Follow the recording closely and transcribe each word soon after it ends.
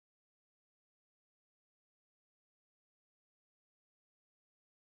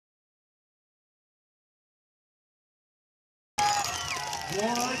1, 2,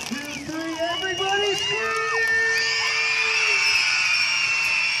 3, everybody scream!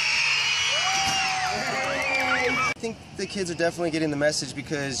 I think the kids are definitely getting the message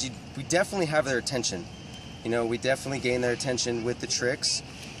because we definitely have their attention. You know, we definitely gain their attention with the tricks,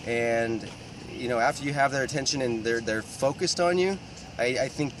 and you know, after you have their attention and they're focused on you, I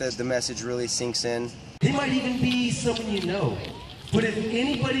think that the message really sinks in. They might even be someone you know, but if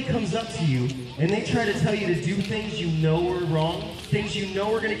anybody comes up to you and they try to tell you to do things you know are wrong, things you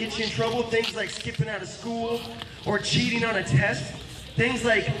know are going to get you in trouble, things like skipping out of school or cheating on a test, things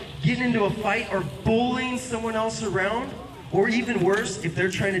like getting into a fight or bullying someone else around, or even worse, if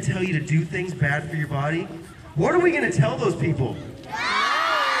they're trying to tell you to do things bad for your body, what are we going to tell those people?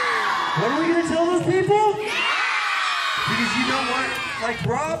 What are we going to tell those people? Because you know what? Like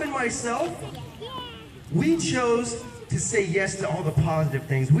Rob and myself, we chose to say yes to all the positive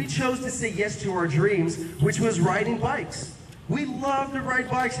things. We chose to say yes to our dreams, which was riding bikes. We love to ride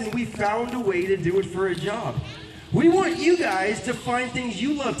bikes, and we found a way to do it for a job. We want you guys to find things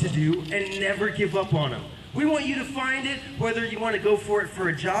you love to do and never give up on them. We want you to find it, whether you want to go for it for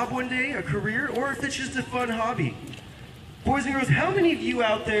a job one day, a career, or if it's just a fun hobby. Boys and girls, how many of you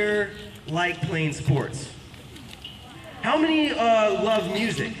out there like playing sports? How many love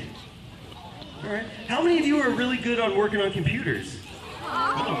music? All right. How many of you are really good on working on computers?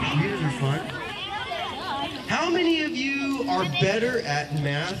 Oh, computers are fun. How many of you are better at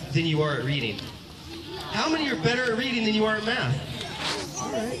math than you are at reading? How many are better at reading than you are at math?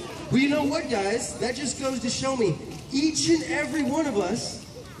 All right. Well, you know what, guys? That just goes to show me each and every one of us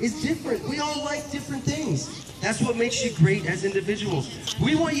is different. We all like different things. That's what makes you great as individuals.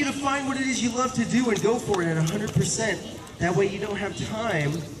 We want you to find what it is you love to do and go for it at 100%. That way you don't have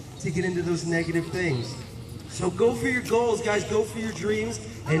time to get into those negative things. So go for your goals, guys. Go for your dreams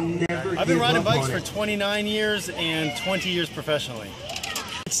and never give up on it. I've been riding bikes for 29 years and 20 years professionally.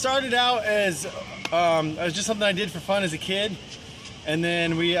 It started out as just something I did for fun as a kid. And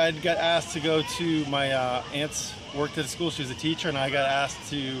then I got asked to go to my aunt's worked at a school. She was a teacher, and I got asked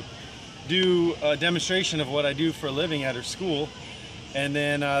to do a demonstration of what I do for a living at her school. And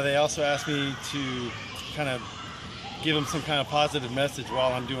then they also asked me to kind of give them some kind of positive message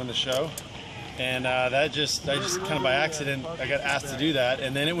while I'm doing the show. And I just kind of by accident, I got asked to do that.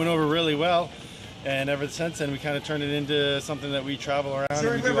 And then it went over really well. And ever since then, we kind of turned it into something that we travel around. So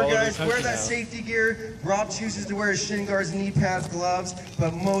and we remember, do all guys, over the wear that now. safety gear. Rob chooses to wear his shin guards, knee pads, gloves,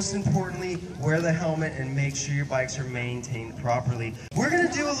 but most importantly, wear the helmet and make sure your bikes are maintained properly. We're going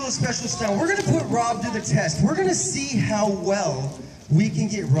to do a little special stunt. We're going to put Rob to the test. We're going to see how well we can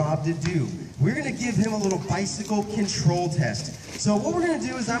get Rob to do. We're going to give him a little bicycle control test. So what we're going to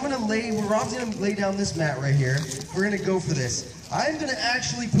do is Rob's going to lay down this mat right here. We're going to go for this. I'm going to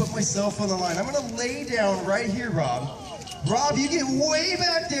actually put myself on the line. I'm going to lay down right here, Rob. Rob, you get way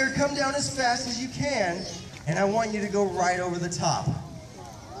back there. Come down as fast as you can. And I want you to go right over the top.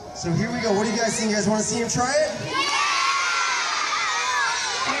 So here we go. What do you guys think? You guys want to see him try it?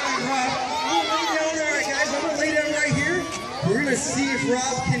 All right, Rob. I'm going to lay down. All right, guys. I'm going to lay down right here. We're going to see if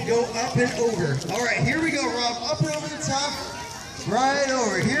Rob can go up and over. All right, here we go, Rob. Up and over the top. Right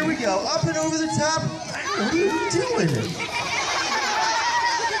over. Here we go. Up and over the top. What are you doing?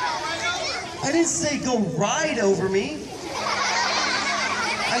 I didn't say go ride over me.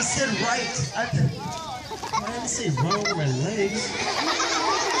 I said right. I didn't say run over my legs.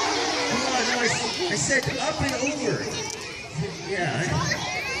 No, I said up and over. Yeah.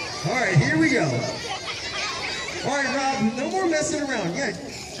 All right, here we go. All right, Rob, no more messing around. Yeah,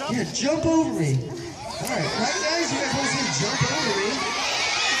 jump over me. All right, guys, you guys want to see him jump over me?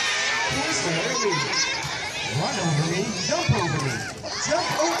 Of course not. I mean, run over me, jump over me, jump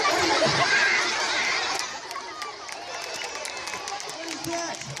over me.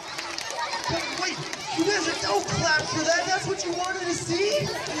 That? Wait, you guys don't clap for that. That's what you wanted to see?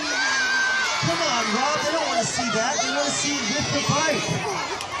 Come on, Rob. They don't want to see that. They want to see it with the bike.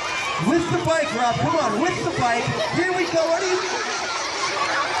 With the bike, Rob. Come on, with the bike. Here we go. What are you doing?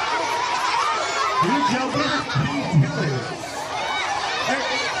 You're jumping? What are you doing?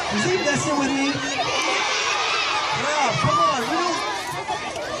 Is he messing with me? Rob, come on.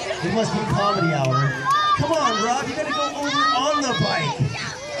 It must be comedy hour. Come on, Rob, you gotta go over on the bike.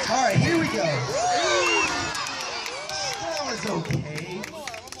 All right, here we go. That was okay.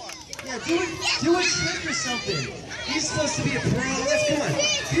 Yeah, do a trick or something. He's supposed to be a pro. Come on.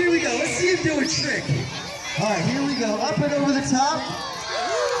 Here we go. Let's see him do a trick. All right, here we go. Up and over the top.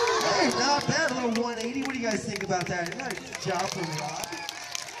 Hey, not bad. A little 180. What do you guys think about that? Nice job from Rob.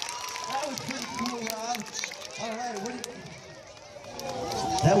 That was pretty cool, Rob. All right,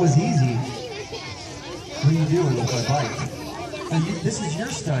 that was easy. What are you doing with my bike? This is your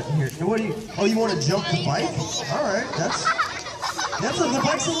stunt here. Now what do you? Oh, you want to jump the bike? All right, the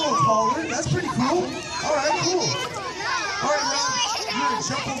bike's a little taller. That's pretty cool. All right, cool. All right, Rob, you're gonna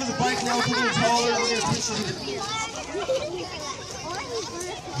jump over the bike now. It's a little taller. We're gonna take some.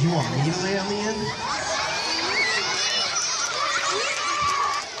 You want me to lay on the end?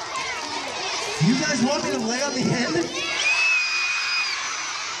 You guys want me to lay on the end?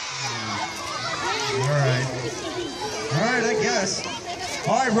 All right, I guess.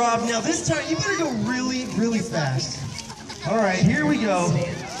 All right, Rob, now this time you better go really, really fast. All right, here we go.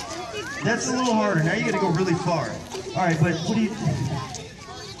 That's a little harder. Now you gotta go really far. All right, but what do you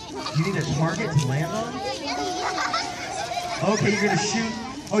need a target to land on? Okay, you're gonna shoot.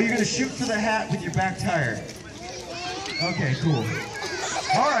 Oh, you're gonna shoot for the hat with your back tire. Okay, cool.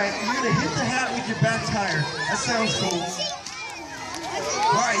 All right, you're gonna hit the hat with your back tire. That sounds cool.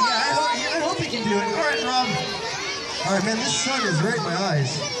 All right, yeah, I hope you can do it. All right, Rob. All right, man, this sun is right in my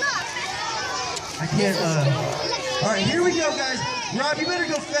eyes. I can't, All right, here we go, guys. Rob, you better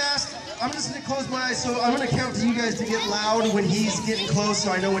go fast. I'm just gonna close my eyes, so I'm gonna count to you guys to get loud when he's getting close,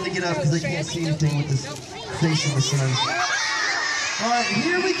 so I know when to get up, because I can't see anything with this face in the sun. All right,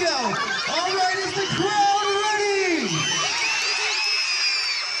 here we go. All right, is the crowd ready?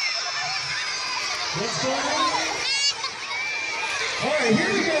 What's going on? All right,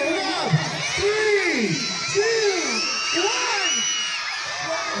 here we go. Rob, 3, 2, 1.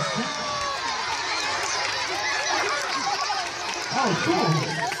 Oh, cool.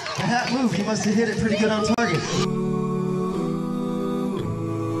 The hat moved. He must have hit it pretty good on target.